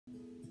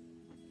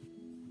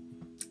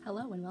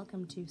Hello and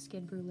welcome to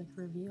Skid Brew Lick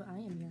Review. I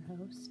am your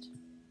host,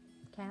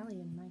 Callie,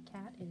 and my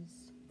cat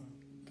is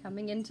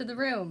coming into the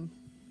room.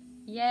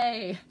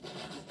 Yay!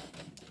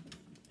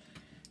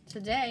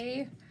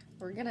 Today,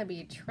 we're gonna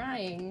be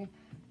trying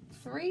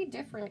 3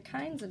 different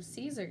kinds of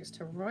Caesars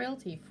to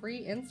royalty-free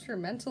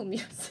instrumental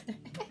music.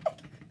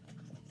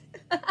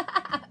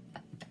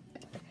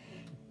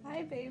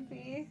 Hi,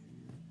 baby.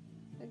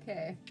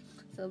 Okay,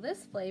 so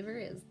this flavor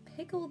is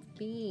pickled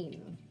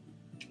bean.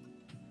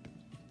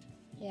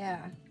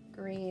 Yeah,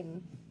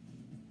 green.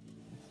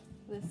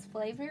 This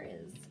flavor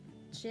is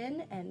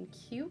gin and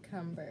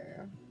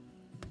cucumber.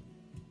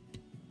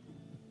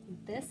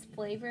 This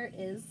flavor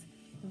is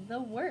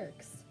the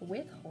works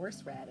with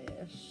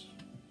horseradish.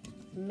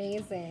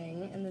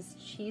 Amazing. And this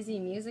cheesy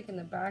music in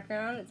the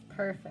background, it's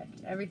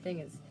perfect. Everything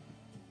is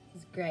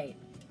great.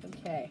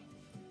 Okay,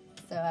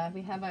 so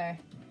we have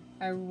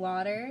our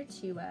water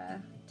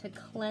to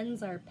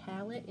cleanse our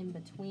palate in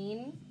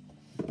between,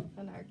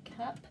 and our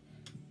cup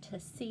to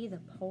see the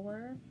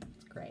pour.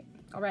 It's great.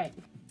 All right,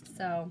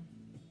 so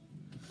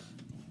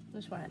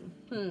which one?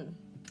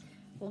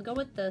 We'll go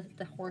with the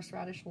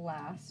horseradish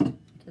last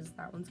because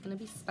that one's gonna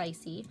be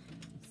spicy.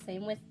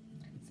 Same with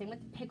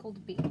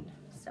pickled bean.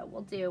 So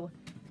we'll do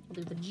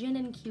the gin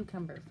and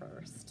cucumber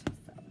first.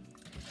 So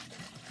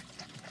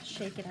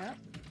shake it up.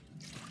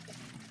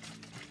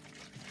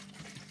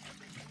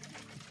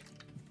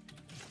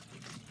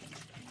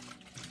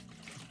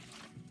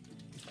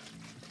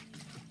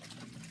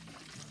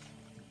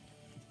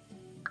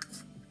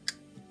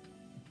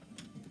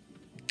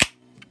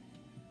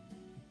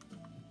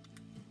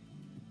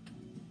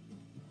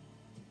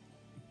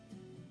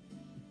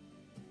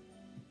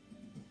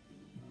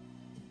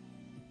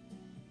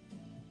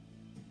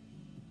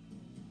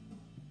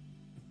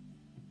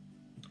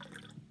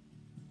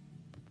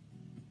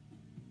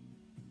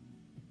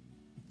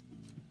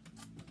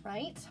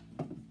 Right?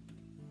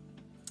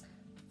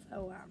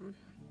 So,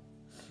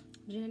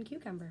 gin and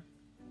cucumber.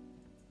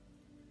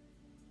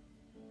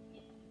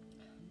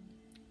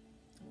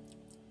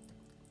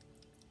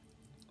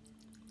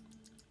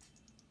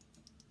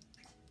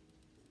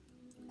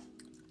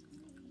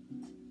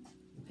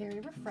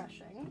 Very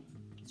refreshing.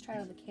 Let's try it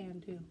out of the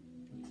can too.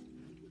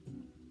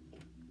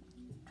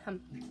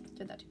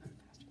 Did that too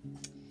fast.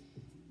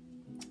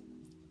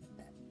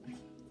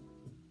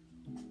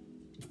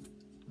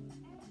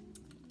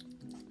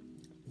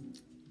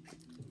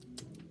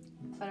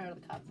 Better out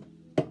of the cup.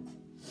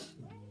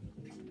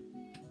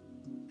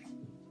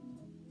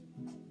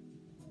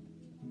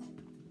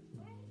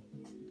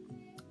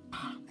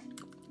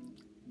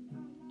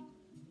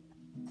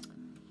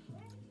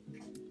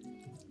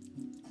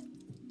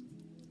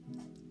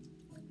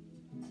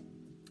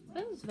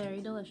 This is very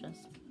delicious.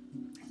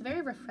 It's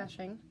very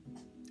refreshing.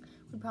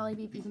 Would probably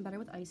be even better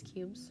with ice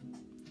cubes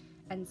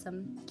and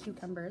some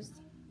cucumbers.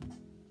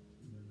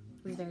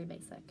 It's very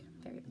basic,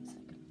 very basic.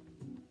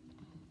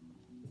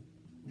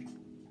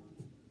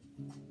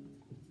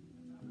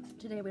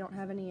 Today we don't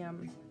have any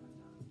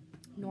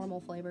normal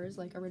flavors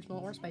like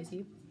original or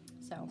spicy,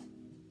 so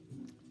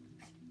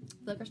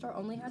the liquor store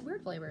only had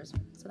weird flavors,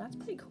 so that's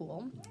pretty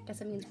cool. I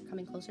guess it means we're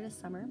coming closer to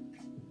summer.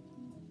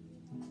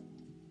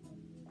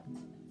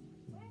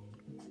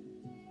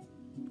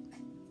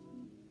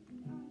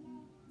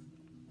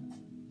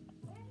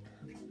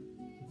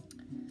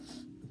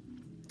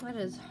 That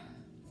is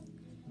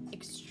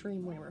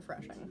extremely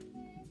refreshing.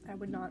 I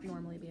would not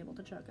normally be able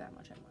to chug that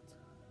much at once.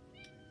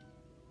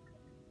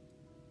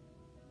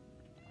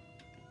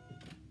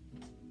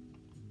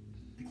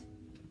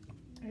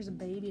 There's a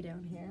baby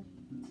down here.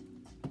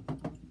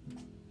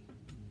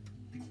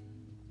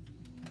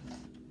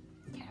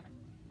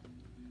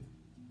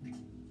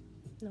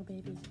 No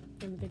baby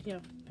in the video,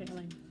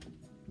 apparently.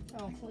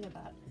 Oh, look at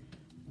that.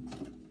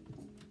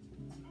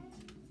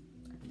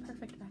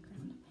 Perfect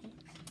background. Hey.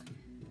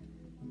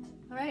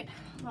 All right,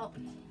 well.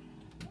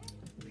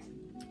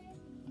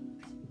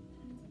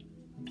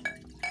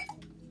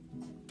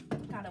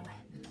 Gotta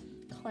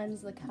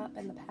cleanse the cup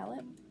and the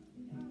palate.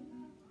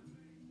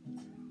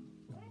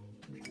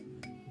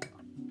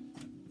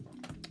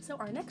 So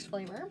our next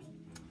flavor,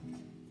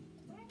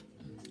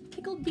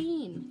 pickled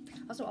bean.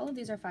 Also, all of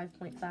these are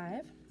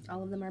 5.5.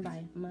 All of them are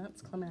by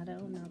Mott's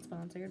Clamato, not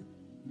sponsored.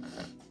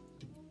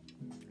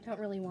 Don't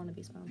really want to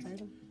be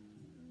sponsored.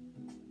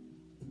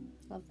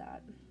 Love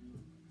that.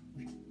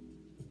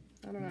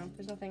 I don't know,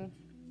 there's nothing.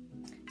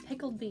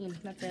 Pickled bean,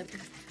 that's it.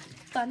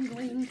 Fun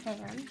green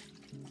can.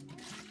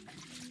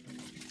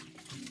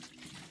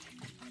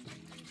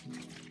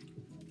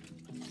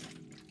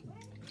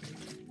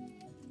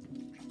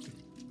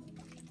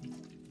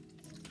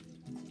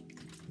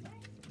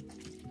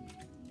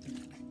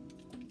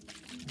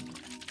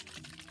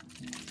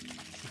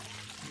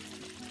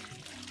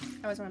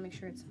 I always want to make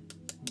sure it's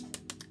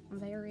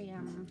very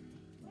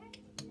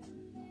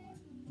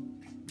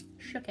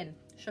shooketh.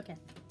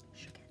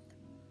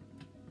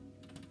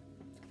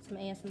 Some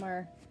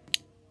ASMR.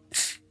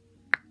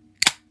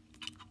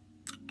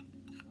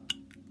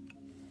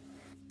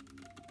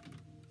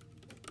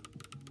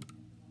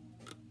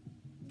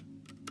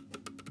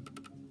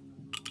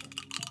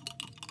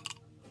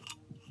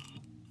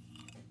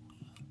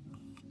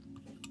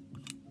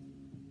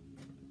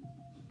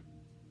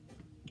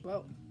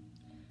 Whoa.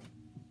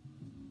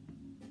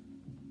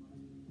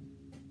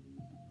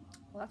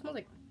 Well, that smells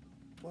like,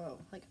 whoa,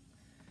 like,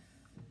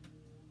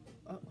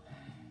 oh.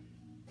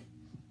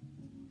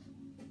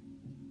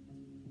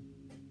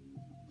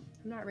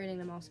 I'm not rating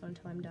them also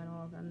until I'm done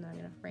all of them, then I'm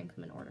gonna rank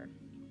them in order.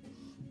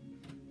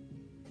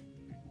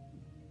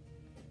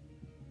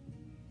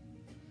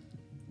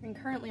 And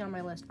currently on my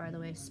list, by the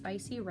way,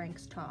 spicy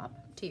ranks top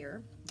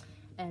tier,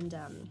 and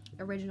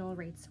original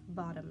rates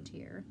bottom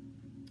tier,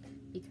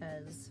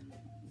 because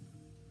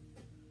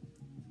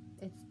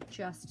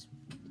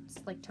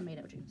it's like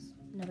tomato juice.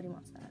 Nobody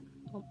wants that.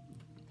 Well,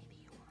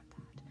 maybe you want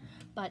that,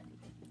 but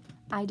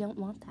I don't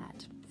want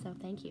that, so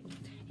thank you.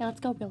 Yeah, let's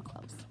go real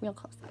close up.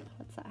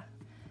 Let's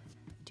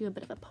do a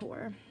bit of a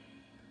pour.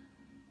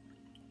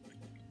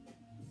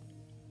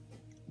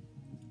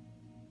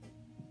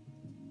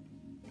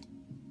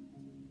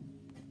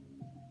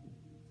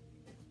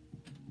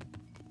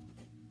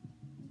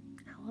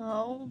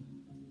 Hello?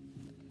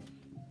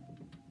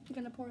 I'm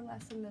gonna pour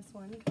less in this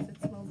one because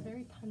it smells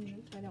very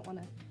pungent. I don't want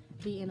to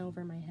be in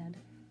over my head.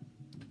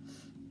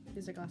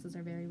 These glasses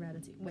are very red.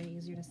 It's way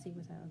easier to see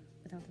without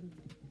them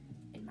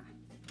in my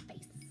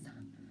face.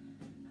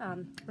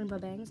 Rainbow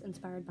bangs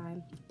inspired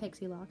by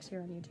Pixie Locks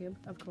here on YouTube,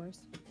 of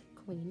course.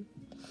 Queen.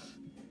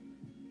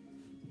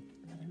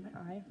 Another in my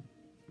eye.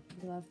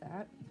 We love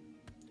that.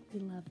 We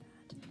love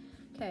that.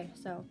 Okay,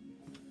 so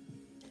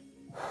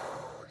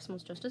it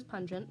smells just as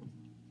pungent.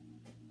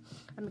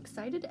 I'm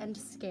excited and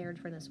scared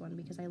for this one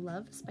because I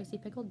love spicy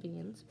pickled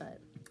beans,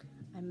 but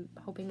I'm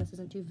hoping this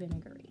isn't too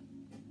vinegary.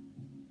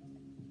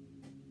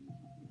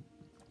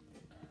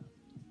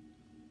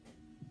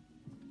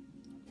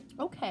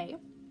 Okay,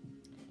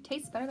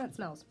 tastes better than it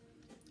smells.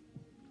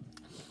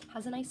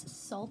 Has a nice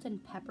salt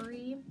and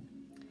peppery,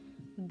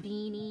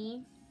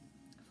 beany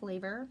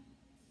flavor.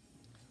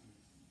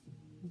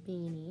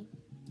 Beany,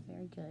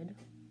 very good.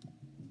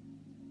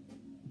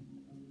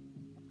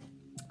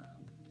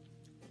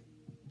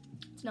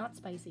 It's not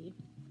spicy.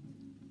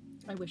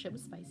 I wish it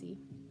was spicy.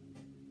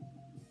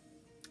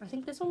 I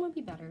think this one would be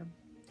better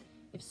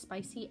if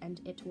spicy and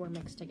it were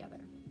mixed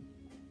together.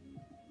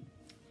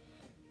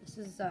 This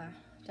is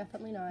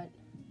definitely not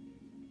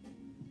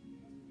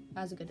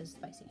as good as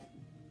spicy.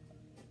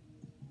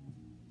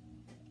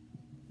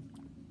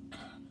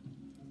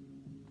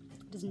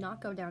 It does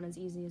not go down as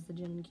easy as the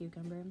gin and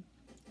cucumber,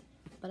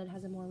 but it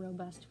has a more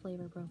robust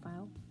flavor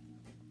profile.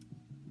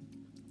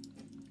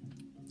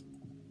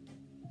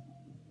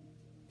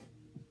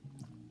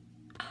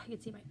 You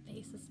can see my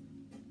face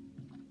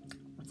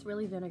it's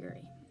really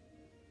vinegary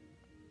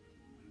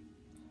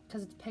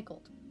because it's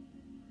pickled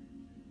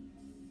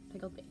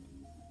bean.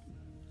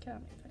 Get out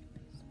of my fucking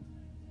face.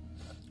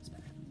 It's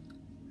better.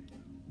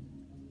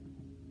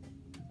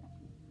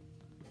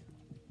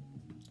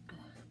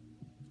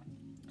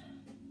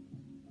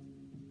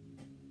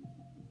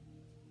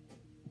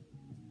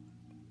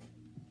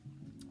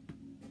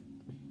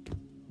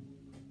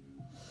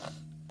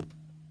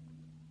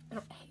 I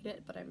don't hate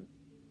it, but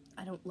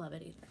I don't love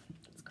it either.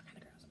 It's kind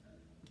of gross.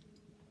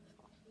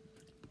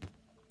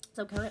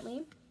 So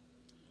currently,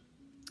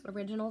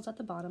 original's at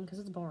the bottom because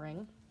it's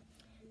boring.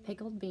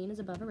 Pickled bean is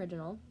above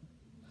original.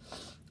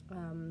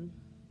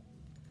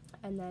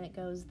 And then it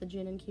goes the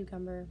gin and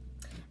cucumber,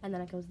 and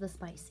then it goes the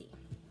spicy.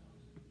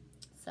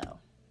 So,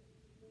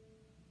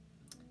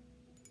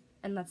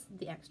 and that's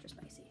the extra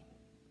spicy.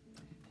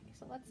 Okay,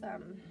 so let's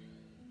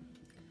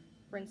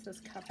rinse this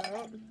cup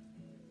out.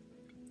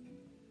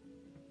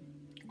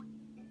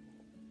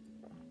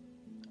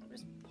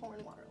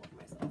 Pouring water over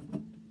myself.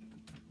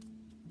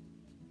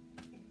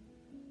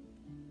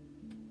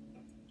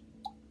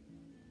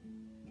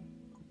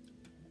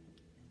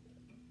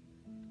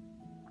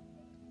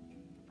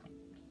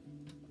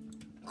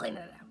 Clean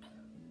it out.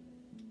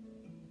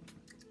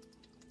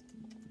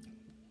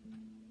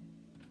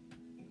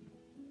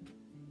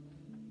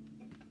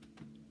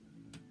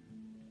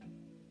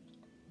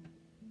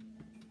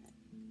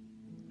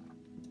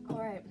 All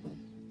right.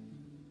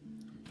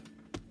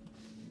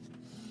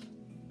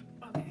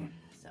 Okay,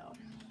 so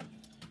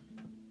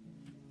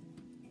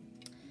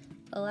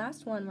the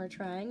last one we're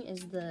trying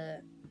is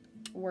the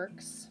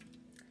Works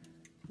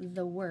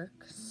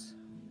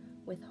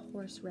with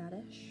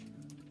horseradish.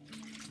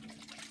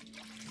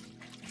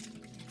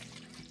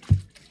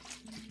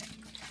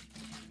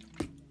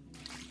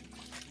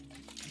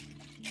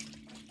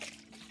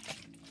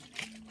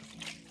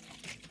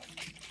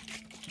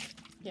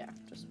 Yeah,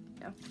 just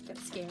get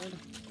scared.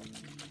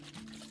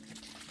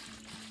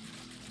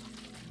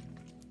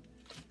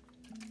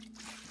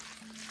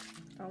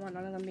 I don't want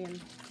none of them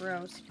being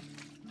gross.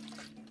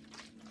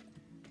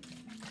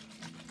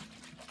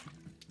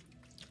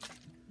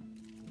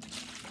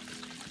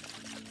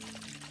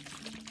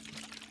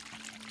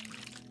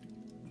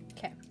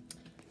 Okay,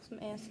 some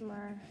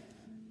ASMR.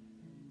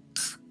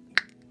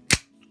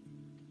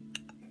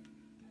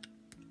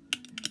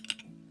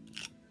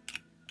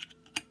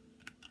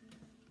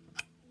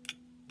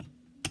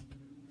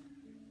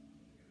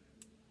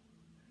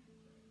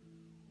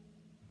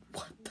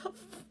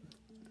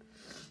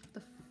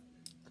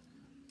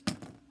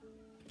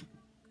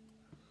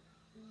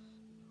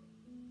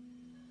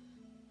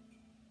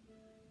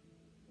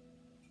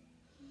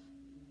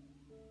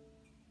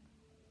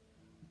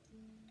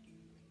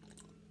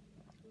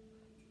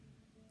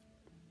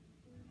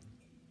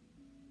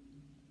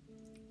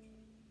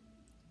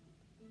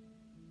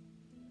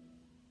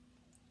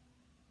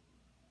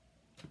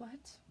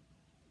 What?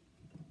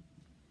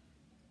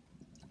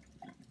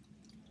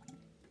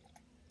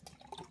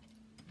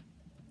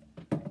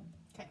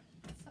 Okay,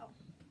 so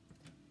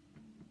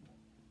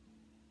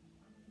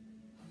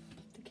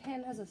the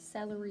can has a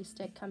celery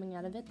stick coming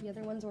out of it. The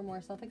other ones were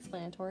more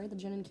self-explanatory. The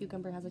gin and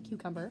cucumber has a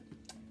cucumber.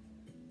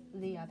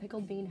 The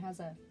pickled bean has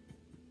a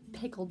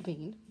pickled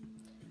bean.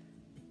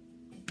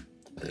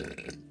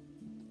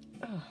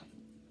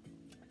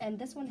 And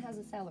this one has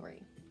a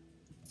celery,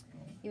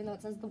 even though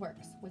it says the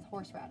works, with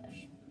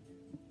horseradish.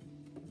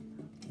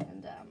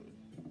 And,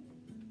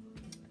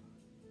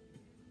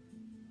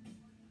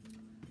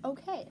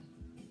 okay.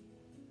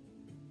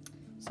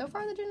 So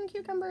far the gin and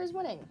cucumber is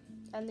winning,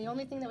 and the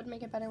only thing that would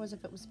make it better was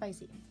if it was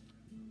spicy.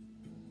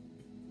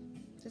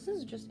 This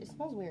is just, it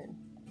smells weird.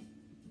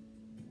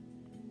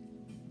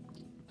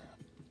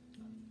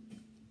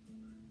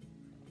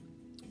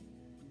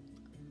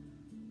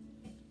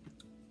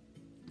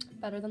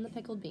 Better than the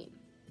pickled bean.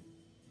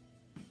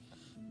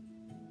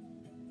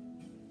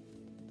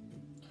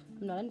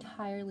 I'm not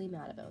entirely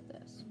mad about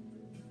this.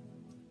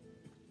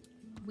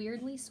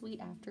 Weirdly sweet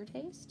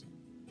aftertaste,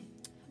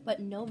 but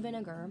no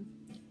vinegar,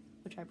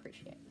 which I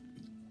appreciate.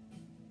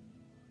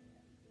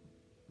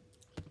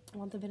 I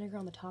want the vinegar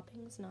on the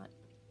toppings, not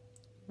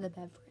the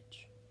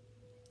beverage.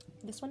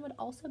 This one would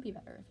also be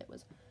better if it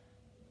was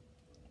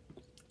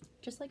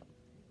just like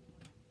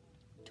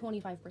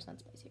 25%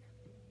 spicier.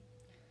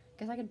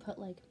 Guess I could put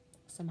like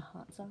some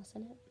hot sauce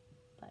in it,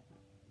 but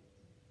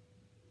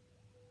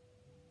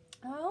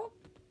oh,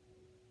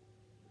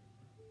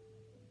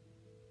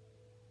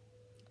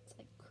 it's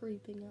like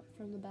creeping up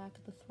from the back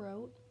of the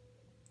throat.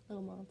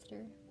 Little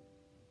monster.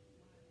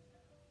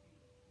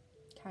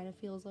 Kind of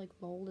feels like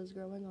mold is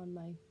growing on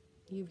my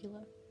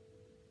uvula.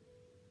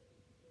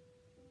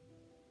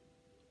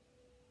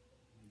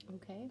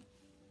 Okay,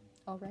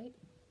 all right,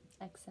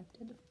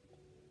 accepted.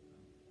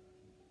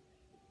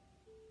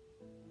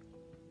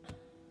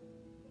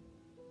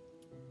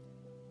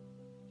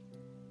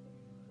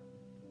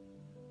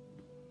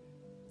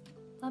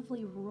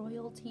 Lovely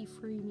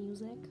royalty-free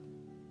music,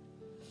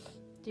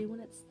 doing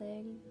its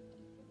thing,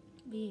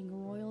 being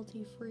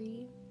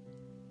royalty-free.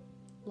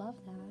 Love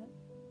that.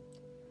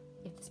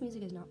 If this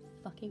music is not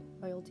fucking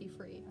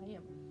royalty-free,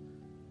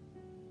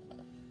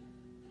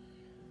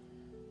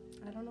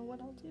 I don't know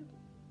what I'll do,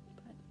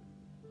 but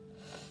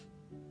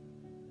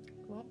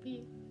it won't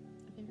be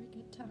a very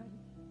good time.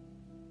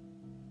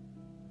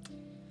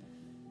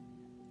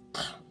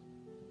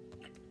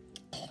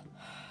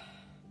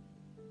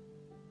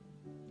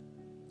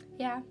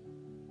 Yeah,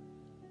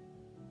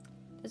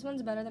 this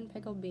one's better than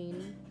pickled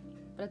bean,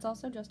 but it's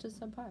also just as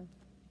subpar.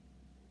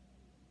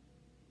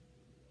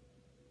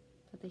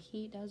 But the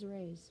heat does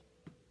raise,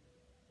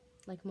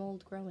 like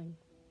mold growing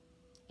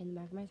in the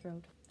back of my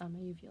throat on my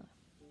uvula.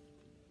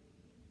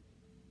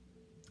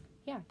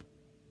 Yeah.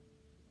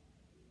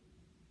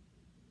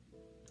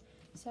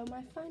 So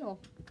my final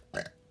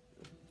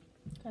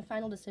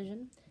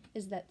decision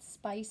is that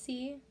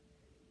spicy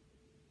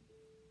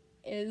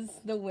is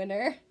the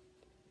winner,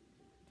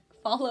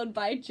 followed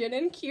by gin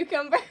and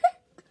cucumber,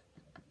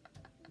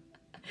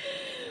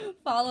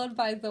 followed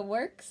by the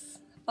works,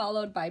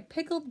 followed by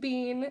pickled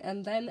bean,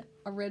 and then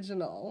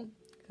original,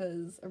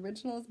 because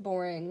original is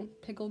boring,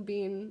 pickled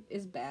bean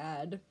is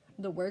bad,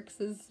 the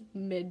works is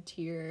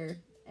mid-tier,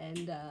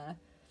 and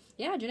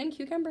yeah, gin and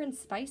cucumber and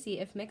spicy,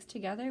 if mixed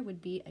together,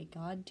 would be a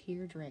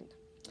god-tier drink.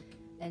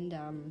 And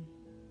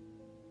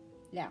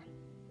yeah,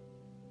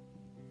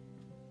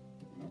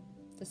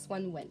 this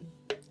one win,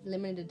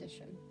 limited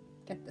edition,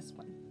 get this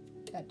one.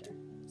 Better.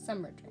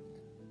 Summer drink.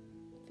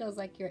 Feels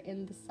like you're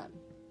in the sun.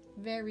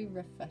 Very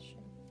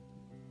refreshing.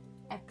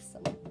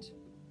 Excellent.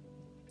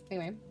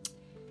 Anyway,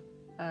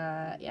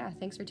 yeah,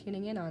 thanks for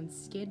tuning in on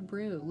Skid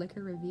Brew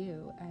Liquor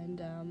Review,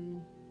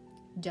 and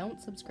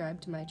don't subscribe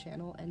to my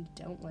channel and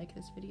don't like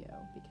this video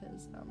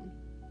because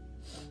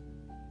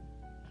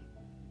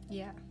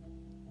yeah.